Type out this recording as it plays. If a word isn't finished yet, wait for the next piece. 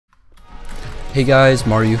Hey guys,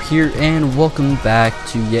 Mario here, and welcome back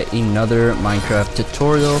to yet another Minecraft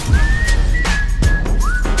tutorial.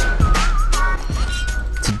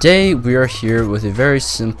 Today we are here with a very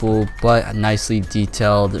simple but nicely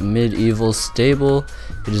detailed medieval stable.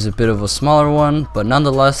 It is a bit of a smaller one, but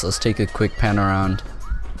nonetheless, let's take a quick pan around.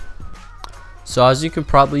 So as you can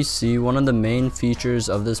probably see, one of the main features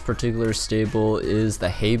of this particular stable is the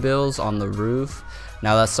hay bales on the roof.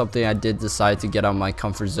 Now that's something I did decide to get out of my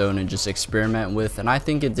comfort zone and just experiment with, and I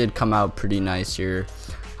think it did come out pretty nice here.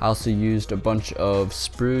 I also used a bunch of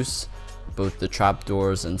spruce, both the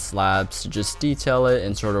trapdoors and slabs, to just detail it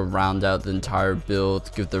and sort of round out the entire build,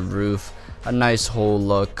 give the roof a nice whole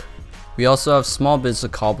look. We also have small bits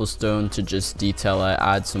of cobblestone to just detail it,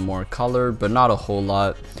 add some more color, but not a whole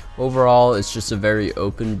lot. Overall, it's just a very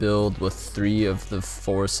open build with 3 of the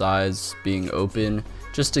 4 sides being open,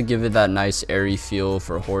 just to give it that nice airy feel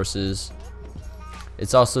for horses.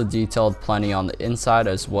 It's also detailed plenty on the inside,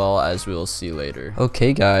 as well as we'll see later.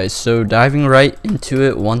 Okay guys, so diving right into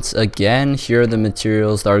it once again, here are the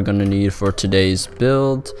materials that we're going to need for today's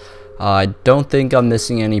build. I don't think I'm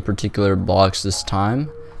missing any particular blocks this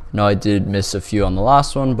time. No, I did miss a few on the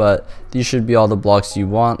last one, but these should be all the blocks you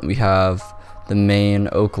want. We have the main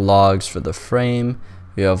oak logs for the frame.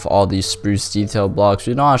 We have all these spruce detail blocks.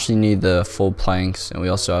 We don't actually need the full planks, and we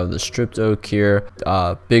also have the stripped oak here.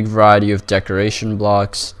 Big variety of decoration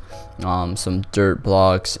blocks, some dirt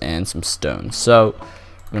blocks, and some stone. So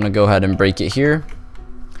we're gonna go ahead and break it here.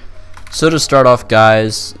 So to start off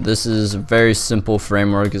guys, this is a very simple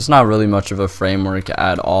framework. It's not really much of a framework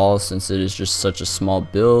at all, since it is just such a small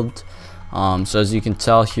build. So as you can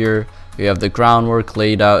tell here, we have the groundwork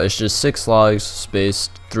laid out. It's just 6 logs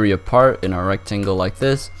spaced 3 apart in a rectangle like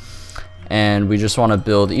this, and we just want to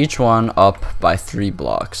build each one up by 3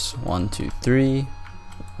 blocks. 1 2 3,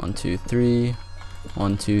 1 2 3,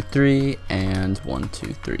 1 2 3, and 1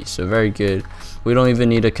 2 3. So very good. We don't even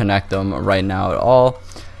need to connect them right now at all.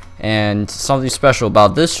 And something special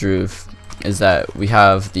about this roof is that we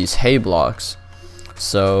have these hay blocks,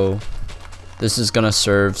 so this is gonna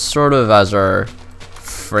serve sort of as our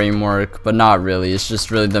framework, but not really. It's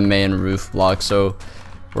just really the main roof block, so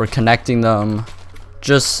we're connecting them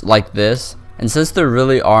just like this. And since there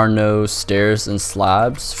really are no stairs and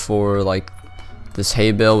slabs for like this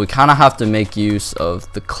hay bale, we kind of have to make use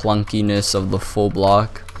of the clunkiness of the full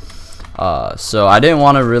block. So I didn't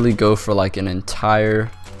want to really go for like an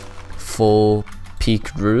entire full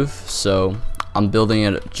peaked roof, so I'm building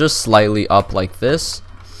it just slightly up like this,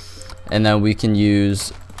 and then we can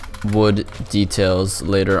use wood details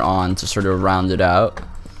later on to sort of round it out.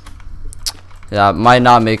 That might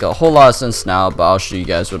not make a whole lot of sense now, but I'll show you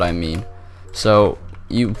guys what I mean. So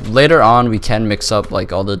later on we can mix up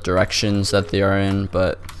like all the directions that they are in,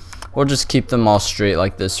 but we'll just keep them all straight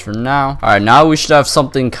like this for now. Alright, now we should have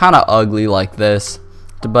something kind of ugly like this,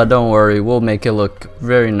 but don't worry, we'll make it look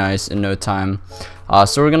very nice in no time.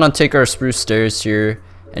 So we're gonna take our spruce stairs here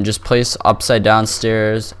and just place upside down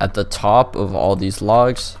stairs at the top of all these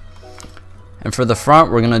logs. And for the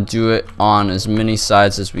front, we're gonna do it on as many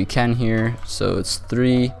sides as we can here, so it's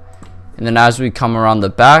 3. And then as we come around the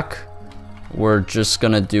back, we're just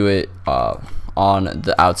gonna do it on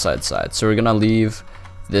the outside side. So we're gonna leave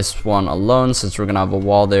this one alone since we're gonna have a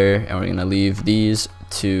wall there, and we're gonna leave these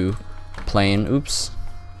 2 plain,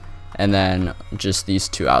 and then just these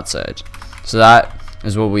 2 outside. So that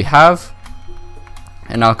is what we have.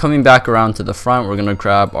 And now coming back around to the front, we're gonna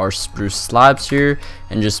grab our spruce slabs here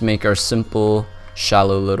and just make our simple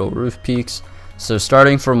shallow little roof peaks. So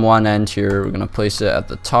starting from one end here, we're gonna place it at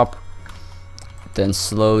the top, then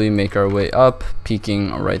slowly make our way up,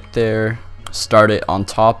 peaking right there, start it on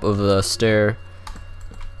top of the stair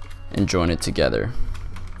and join it together.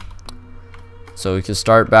 So we can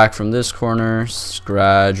start back from this corner,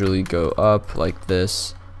 gradually go up like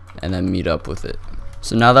this, and then meet up with it.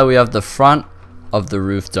 So now that we have the front of the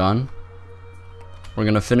roof done, we're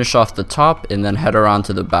gonna finish off the top and then head around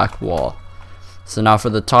to the back wall. So now for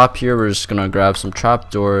the top here, we're just gonna grab some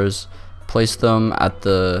trapdoors, place them at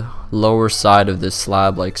the lower side of this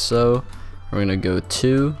slab like so. We're gonna go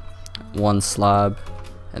 2, 1 slab,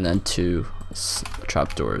 and then 2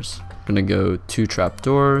 trapdoors. We're gonna go 2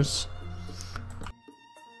 trapdoors,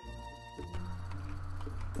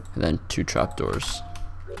 and then 2 trapdoors.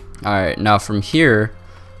 Alright, now from here,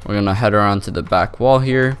 we're gonna head around to the back wall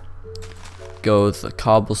here, go with the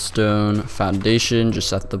cobblestone foundation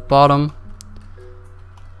just at the bottom.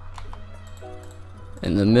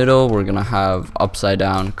 In the middle, we're gonna have upside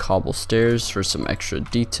down cobble stairs for some extra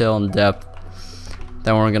detail and depth.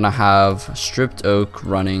 Then we're gonna have stripped oak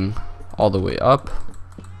running all the way up.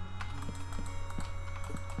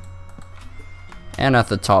 and at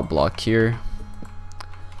the top block here.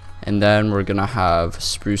 And then we're gonna have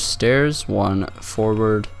spruce stairs, one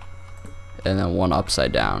forward and then one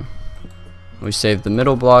upside down. We save the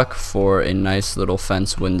middle block for a nice little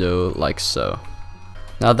fence window like so.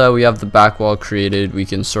 Now that we have the back wall created, we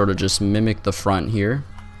can sort of just mimic the front here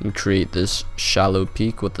and create this shallow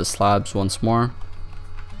peak with the slabs once more.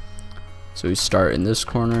 So we start in this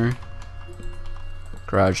corner,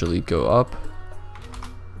 gradually go up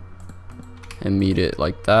and meet it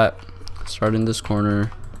like that. Start in this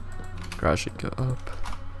corner, gradually go up.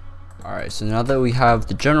 Alright, so now that we have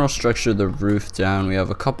the general structure of the roof down, we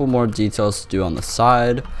have a couple more details to do on the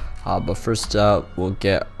side. But first up, we'll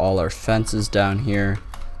get all our fences down here.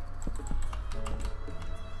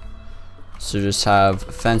 So just have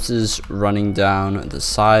fences running down the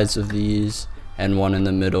sides of these and one in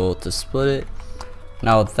the middle to split it.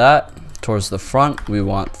 Now with that, towards the front, we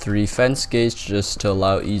want 3 fence gates just to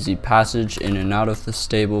allow easy passage in and out of the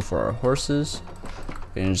stable for our horses.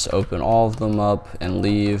 You can just open all of them up and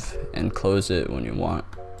leave and close it when you want.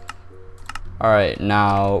 Alright,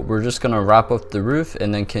 now we're just going to wrap up the roof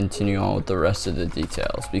and then continue on with the rest of the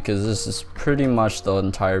details, because this is pretty much the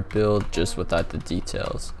entire build just without the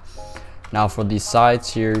details. Now for these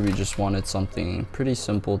sides here, we just wanted something pretty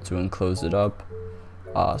simple to enclose it up.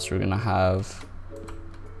 So we're going to have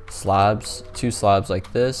slabs, 2 slabs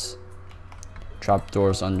like this,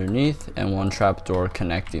 trapdoors underneath, and 1 trapdoor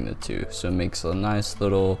connecting the 2. So it makes a nice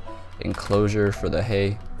little enclosure for the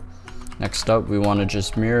hay. Next up, we want to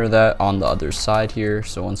just mirror that on the other side here.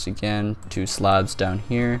 So once again, 2 slabs down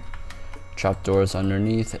here, trapdoors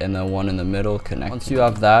underneath, and then 1 in the middle connecting. Once you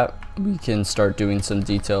have that, we can start doing some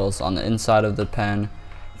details on the inside of the pen.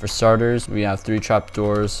 For starters, we have 3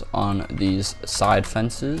 trapdoors on these side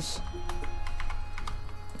fences.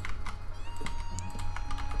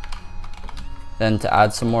 Then to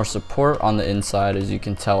add some more support on the inside, as you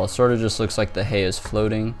can tell, it sort of just looks like the hay is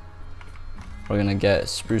floating. We're gonna get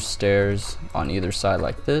spruce stairs on either side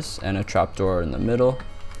like this and a trapdoor in the middle.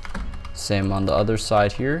 Same on the other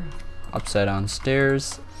side here, upside down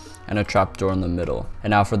stairs and a trapdoor in the middle.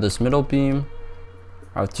 And now for this middle beam,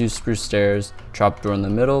 I have 2 spruce stairs, trapdoor in the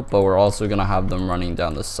middle, but we're also gonna have them running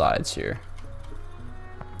down the sides here.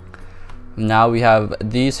 Now we have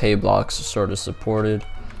these hay blocks sort of supported.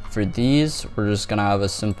 For these, we're just gonna have a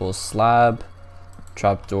simple slab,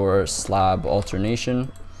 trapdoor, slab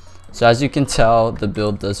alternation. So as you can tell, the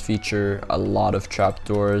build does feature a lot of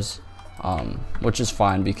trapdoors, which is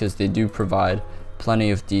fine because they do provide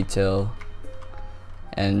plenty of detail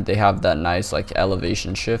and they have that nice like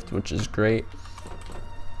elevation shift, which is great.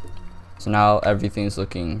 So now everything's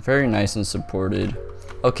looking very nice and supported.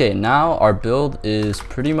 Okay, now our build is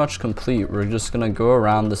pretty much complete. We're just gonna go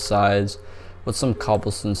around the sides with some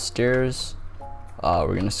cobblestone stairs.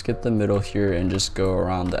 We're gonna skip the middle here and just go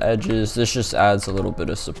around the edges. This just adds a little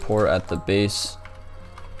bit of support at the base.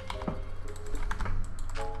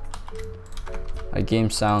 My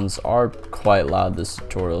game sounds are quite loud this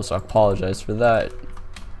tutorial, so I apologize for that.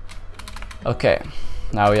 Okay,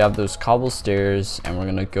 now we have those cobble stairs and we're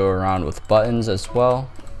gonna go around with buttons as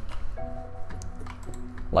well.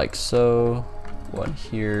 Like so. One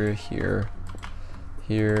here, here,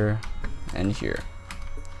 here, and here.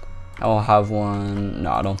 I will have one.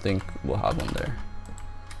 No, I don't think we'll have one there.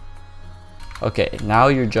 Okay, now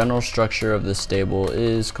your general structure of the stable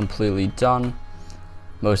is completely done.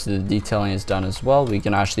 Most of the detailing is done as well. We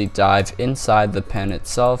can actually dive inside the pen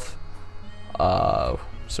itself.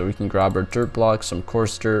 So we can grab our dirt blocks, some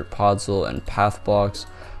coarse dirt, podzol, and path blocks.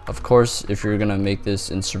 Of course, if you're gonna make this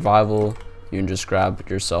in survival, you can just grab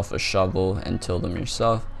yourself a shovel and till them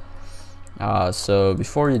yourself. So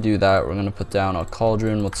before you do that, we're gonna put down a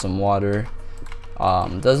cauldron with some water.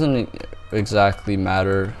 Doesn't exactly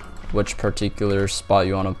matter which particular spot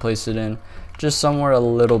you want to place it in, just somewhere a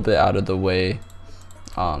little bit out of the way.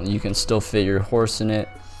 You can still fit your horse in it,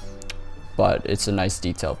 but it's a nice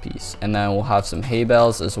detail piece. And then we'll have some hay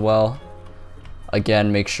bales as well.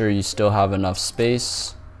 Again, make sure you still have enough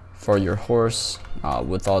space for your horse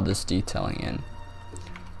with all this detailing in.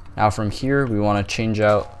 Now from here, we want to change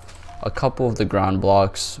out a couple of the ground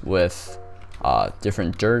blocks with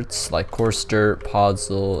different dirts like coarse dirt,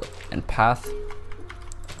 podzol, and path.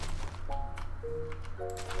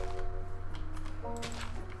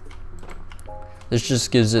 This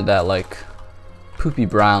just gives it that like poopy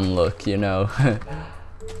brown look, you know.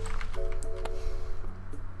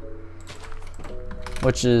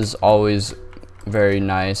 Which is always very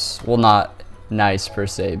nice. Well, not nice per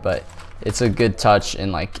se, but it's a good touch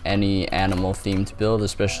in like any animal themed build,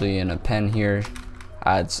 especially in a pen here.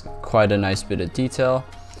 Adds quite a nice bit of detail.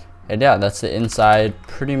 And yeah, that's the inside,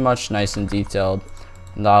 pretty much nice and detailed.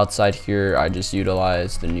 On the outside here, I just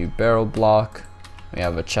utilized the new barrel block. We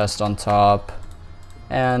have a chest on top,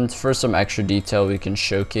 and for some extra detail we can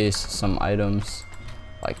showcase some items,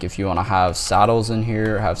 like if you want to have saddles in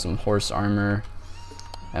here, have some horse armor,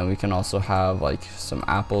 and we can also have like some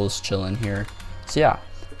apples chilling here. So yeah,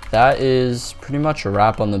 that is pretty much a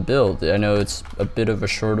wrap on the build. I know it's a bit of a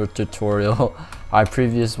shorter tutorial. Our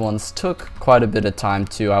previous ones took quite a bit of time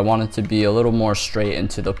too. I wanted to be a little more straight and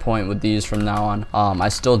to the point with these from now on. I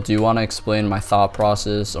still do want to explain my thought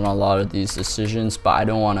process on a lot of these decisions, but I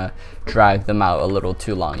don't want to drag them out a little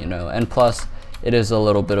too long, you know. And plus, it is a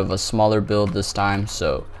little bit of a smaller build this time,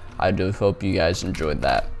 so I do hope you guys enjoyed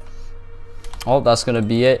that. Well, that's gonna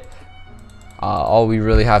be it. All we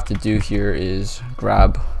really have to do here is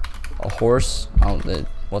grab a horse.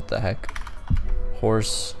 What the heck?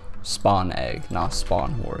 Horse spawn egg, not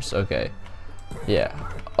spawn horse. Okay, yeah.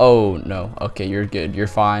 Oh no, okay, you're good, you're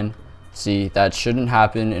fine. See, that shouldn't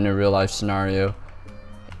happen in a real life scenario.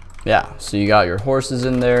 Yeah, so you got your horses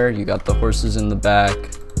in there, you got the horses in the back,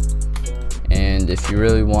 and if you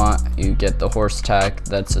really want, you get the horse tack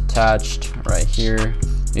that's attached right here.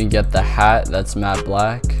 You can get the hat that's matte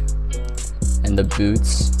black, and the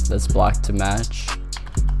boots that's black to match.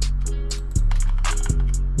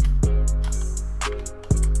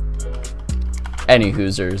 Any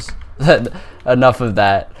hoosers. Enough of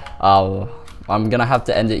that. I'm gonna have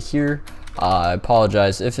to end it here. I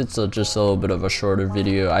apologize if it's just a little bit of a shorter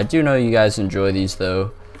video. I do know you guys enjoy these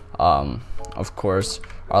though. Of course,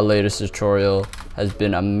 our latest tutorial has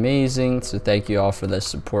been amazing, so thank you all for the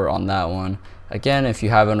support on that one. Again, if you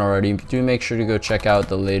haven't already, do make sure to go check out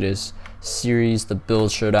the latest series, the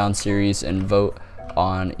Build Showdown series, and vote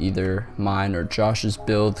on either mine or Josh's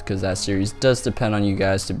build, because that series does depend on you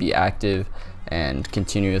guys to be active and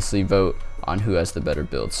continuously vote on who has the better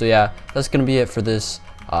build. So yeah, that's gonna be it for this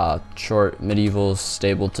short medieval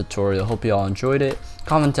stable tutorial. Hope you all enjoyed it.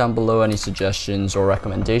 Comment down below any suggestions or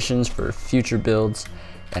recommendations for future builds,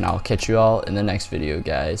 and I'll catch you all in the next video,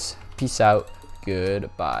 guys. Peace out.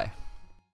 Goodbye.